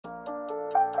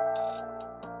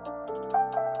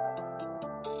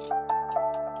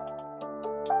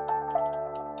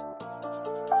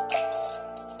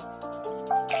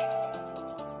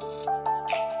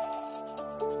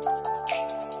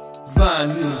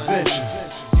intervention.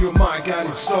 You're my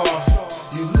guiding star.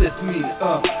 You lift me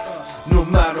up, no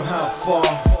matter how far.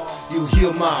 You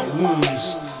heal my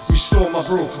wounds, restore my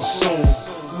broken soul.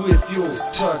 With your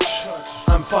touch,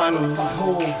 I'm finally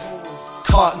whole.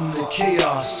 Caught in the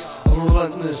chaos, a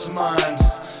relentless mind,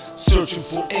 searching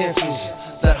for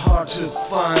answers that hard to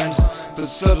find. But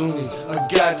suddenly a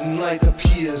guiding light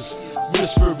appears,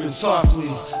 whispering softly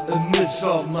amidst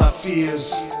all my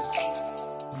fears.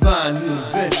 Divine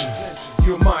intervention,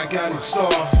 you're my guiding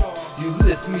star. You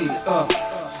lift me up,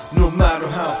 no matter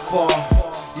how far.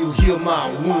 You heal my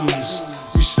wounds,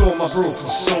 restore my broken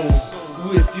soul.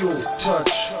 With your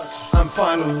touch, I'm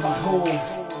finally whole.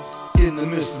 In the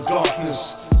midst of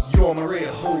darkness, you're my ray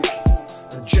of hope.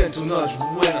 A gentle nudge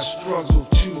when I struggle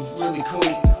to really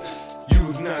cope. You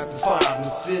ignite the fire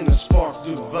within, a spark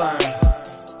divine.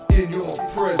 In your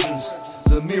presence,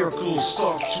 the miracles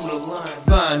start to align.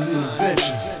 Divine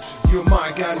intervention, you're my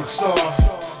guiding star.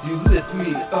 You lift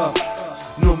me up,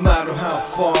 no matter how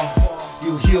far.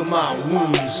 You heal my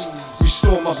wounds,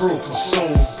 restore my broken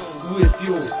soul. With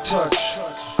your touch,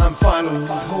 I'm finally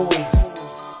whole.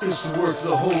 It's the work of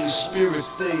the Holy Spirit,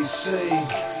 they say,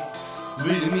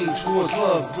 leading me towards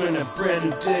love in a brand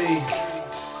new day.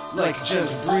 Like a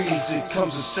gentle breeze, it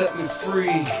comes to set me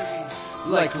free.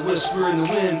 Like a whisper in the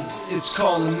wind, it's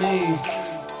calling me.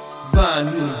 Divine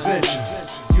intervention,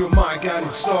 you're my guiding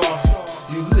star.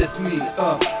 You lift me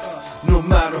up, no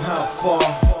matter how far.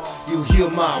 You heal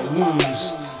my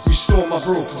wounds, restore my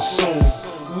broken soul.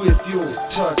 With your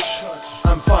touch,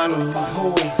 I'm finally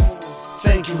whole.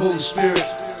 Thank you, Holy Spirit,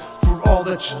 for all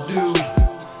that you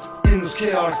do in this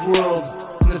chaotic world,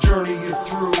 and the journey you're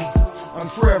through. I'm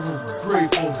forever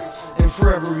grateful and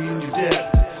forever in your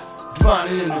debt. Divine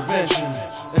intervention,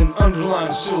 an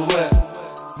underlying silhouette.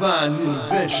 Divine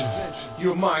intervention,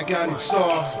 you're my guiding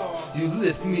star. You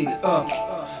lift me up,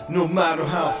 no matter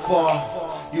how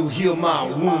far. You heal my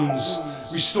wounds,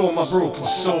 restore my broken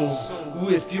soul.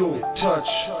 With your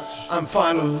touch, I'm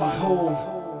finally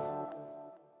whole.